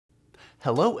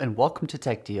Hello and welcome to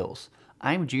Tech Deals.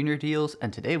 I'm Junior Deals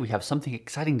and today we have something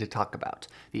exciting to talk about,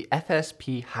 the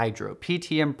FSP Hydro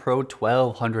PTM PRO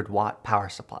 1200 watt power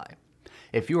supply.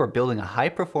 If you are building a high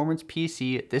performance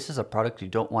PC, this is a product you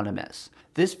don't want to miss.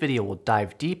 This video will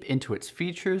dive deep into its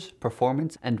features,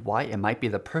 performance, and why it might be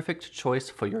the perfect choice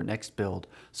for your next build.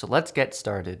 So let's get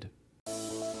started.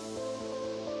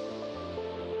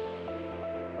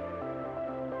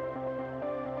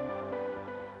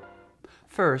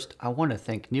 First, I want to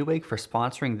thank Newegg for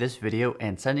sponsoring this video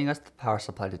and sending us the power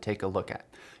supply to take a look at.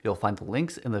 You'll find the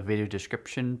links in the video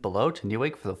description below to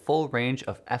Newegg for the full range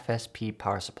of FSP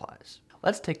power supplies.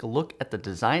 Let's take a look at the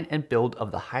design and build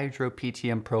of the Hydro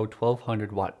PTM PRO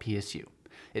 1200 watt PSU.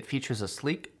 It features a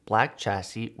sleek black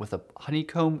chassis with a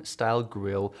honeycomb style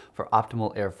grille for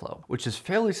optimal airflow, which is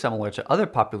fairly similar to other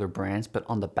popular brands, but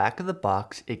on the back of the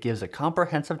box, it gives a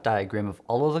comprehensive diagram of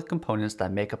all of the components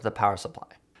that make up the power supply.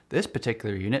 This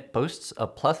particular unit boasts a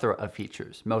plethora of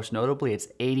features, most notably its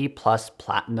 80+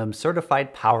 platinum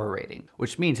certified power rating,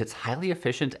 which means it's highly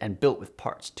efficient and built with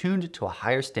parts tuned to a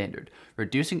higher standard,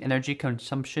 reducing energy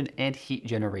consumption and heat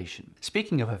generation.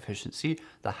 Speaking of efficiency,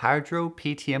 the Hydro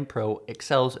PTM Pro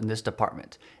excels in this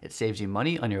department. It saves you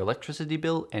money on your electricity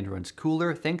bill and runs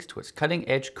cooler thanks to its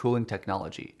cutting-edge cooling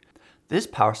technology. This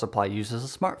power supply uses a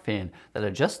smart fan that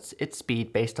adjusts its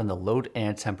speed based on the load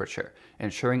and temperature,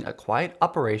 ensuring a quiet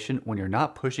operation when you're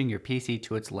not pushing your PC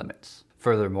to its limits.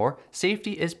 Furthermore,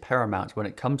 safety is paramount when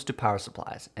it comes to power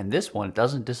supplies, and this one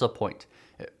doesn't disappoint.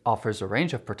 It offers a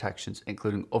range of protections,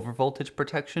 including overvoltage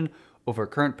protection,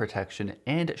 overcurrent protection,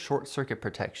 and short circuit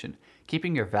protection,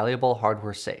 keeping your valuable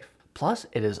hardware safe. Plus,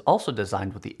 it is also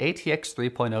designed with the ATX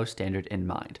 3.0 standard in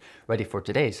mind, ready for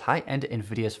today's high-end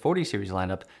NVIDIA's 40 series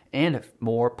lineup and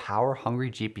more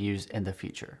power-hungry GPUs in the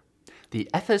future. The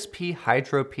FSP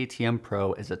Hydro PTM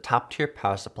Pro is a top-tier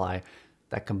power supply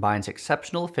that combines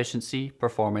exceptional efficiency,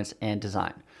 performance, and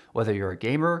design. Whether you're a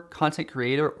gamer, content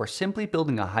creator, or simply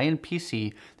building a high-end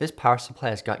PC, this power supply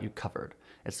has got you covered.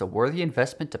 It's a worthy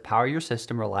investment to power your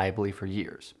system reliably for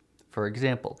years. For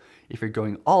example, if you're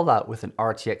going all out with an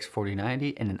RTX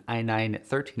 4090 and an i9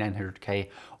 13900K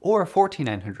or a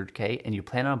 14900K and you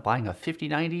plan on buying a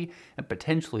 5090 and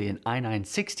potentially an i9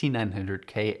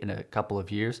 16900K in a couple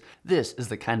of years, this is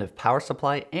the kind of power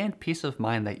supply and peace of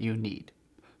mind that you need.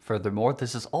 Furthermore,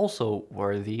 this is also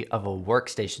worthy of a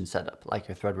workstation setup like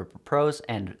your Threadripper Pros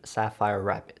and Sapphire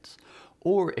Rapids.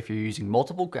 Or if you're using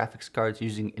multiple graphics cards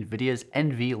using NVIDIA's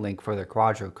NVLink for their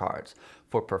Quadro cards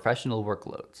for professional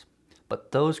workloads.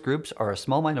 But those groups are a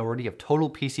small minority of total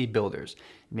PC builders.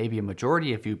 Maybe a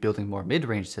majority of you building more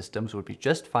mid-range systems would be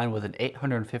just fine with an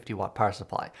 850 watt power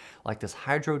supply, like this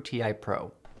Hydro TI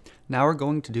Pro. Now we're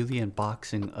going to do the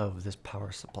unboxing of this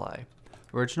power supply.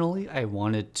 Originally, I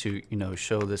wanted to,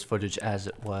 show this footage as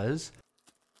it was,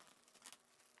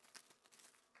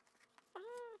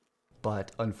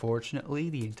 but unfortunately,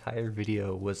 the entire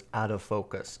video was out of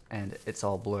focus and it's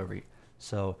all blurry.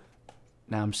 So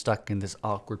now I'm stuck in this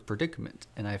awkward predicament,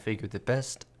 and I figured the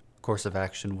best course of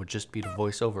action would just be to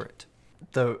voice over it.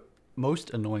 The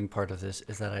most annoying part of this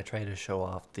is that I try to show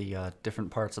off the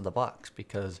different parts of the box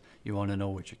because you want to know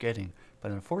what you're getting,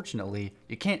 but unfortunately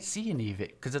you can't see any of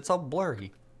it because it's all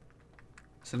blurry.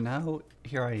 So now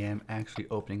here I am actually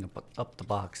opening up the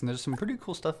box, and there's some pretty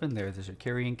cool stuff in there. There's a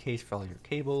carrying case for all your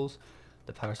cables.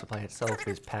 The power supply itself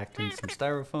is packed in some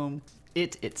styrofoam.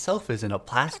 It itself is in a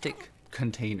plastic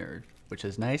container, which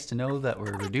is nice to know that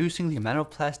we're reducing the amount of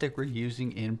plastic we're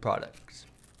using in products.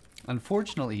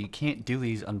 Unfortunately, you can't do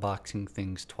these unboxing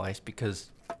things twice because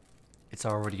it's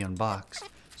already unboxed.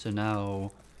 So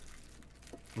now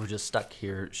we're just stuck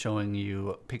here showing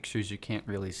you pictures you can't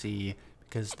really see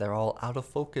because they're all out of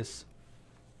focus.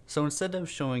 So instead of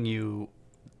showing you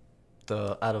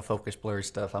the out of focus blurry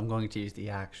stuff, I'm going to use the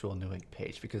actual Newegg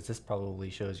page because this probably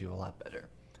shows you a lot better.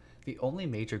 The only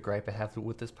major gripe I have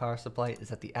with this power supply is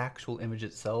that the actual image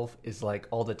itself is like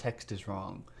all the text is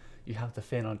wrong. You have the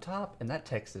fan on top and that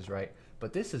text is right,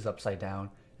 but this is upside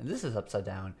down and this is upside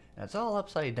down and it's all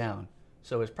upside down.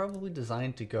 So it's probably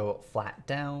designed to go flat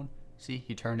down. See,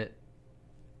 you turn it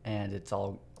and it's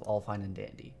all fine and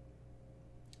dandy.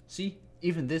 See,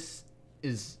 even this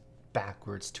is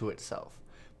backwards to itself,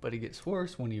 but it gets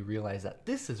worse when you realize that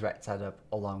this is right side up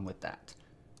along with that,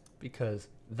 because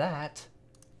that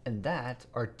and that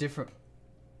are different.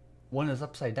 One is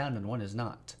upside down and one is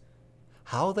not.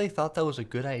 How they thought that was a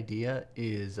good idea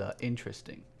is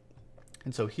interesting.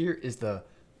 And so here is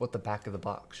what the back of the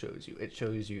box shows you. It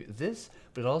shows you this,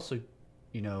 but it also,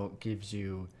 gives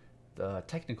you the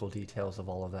technical details of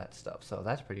all of that stuff. So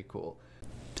that's pretty cool.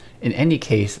 In any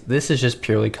case, this is just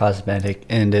purely cosmetic,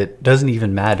 and it doesn't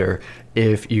even matter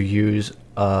if you use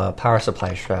a power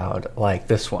supply shroud like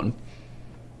this one.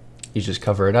 You just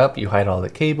cover it up, you hide all the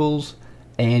cables,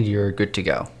 and you're good to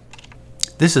go.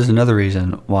 This is another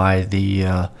reason why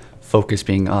the focus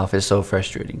being off is so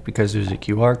frustrating, because there's a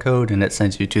QR code and it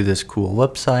sends you to this cool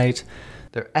website,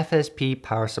 their FSP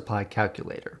power supply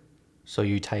calculator. So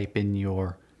you type in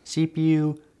your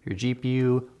CPU, your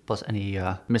GPU, plus any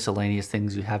miscellaneous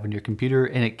things you have in your computer,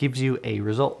 and it gives you a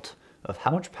result of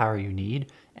how much power you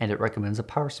need, and it recommends a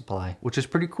power supply, which is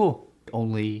pretty cool. The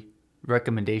only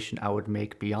recommendation I would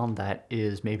make beyond that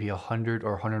is maybe 100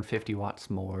 or 150 watts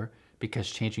more, because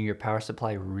changing your power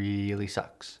supply really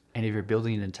sucks. And if you're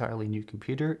building an entirely new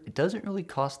computer, it doesn't really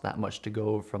cost that much to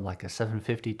go from like a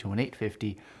 750 to an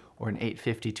 850 or an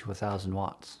 850 to 1000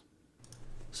 watts.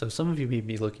 So some of you may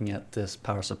be looking at this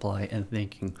power supply and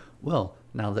thinking, well,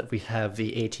 now that we have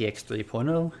the ATX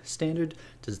 3.0 standard,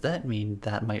 does that mean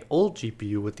that my old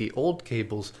GPU with the old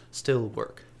cables still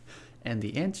work? And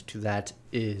the answer to that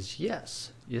is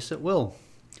yes. Yes, it will.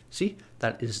 See,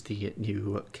 that is the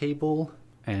new cable.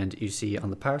 And you see on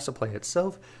the power supply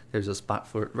itself, there's a spot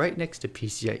for it right next to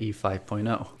PCIe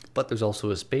 5.0. But there's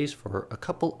also a space for a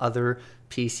couple other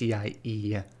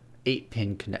PCIe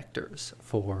 8-pin connectors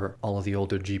for all of the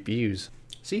older GPUs.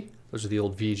 See, those are the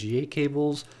old VGA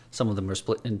cables. Some of them are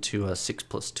split into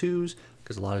 6+2s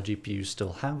because a lot of GPUs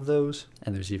still have those.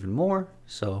 And there's even more,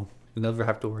 so you'll never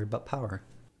have to worry about power.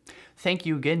 Thank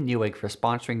you again, Newegg, for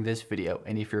sponsoring this video.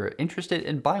 And if you're interested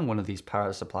in buying one of these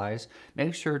power supplies,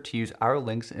 make sure to use our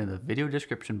links in the video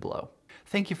description below.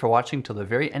 Thank you for watching till the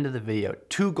very end of the video.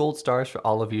 2 gold stars for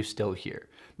all of you still here.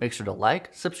 Make sure to like,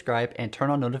 subscribe, and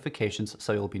turn on notifications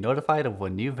so you'll be notified of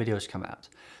when new videos come out.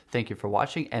 Thank you for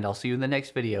watching, and I'll see you in the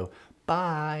next video.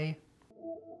 Bye!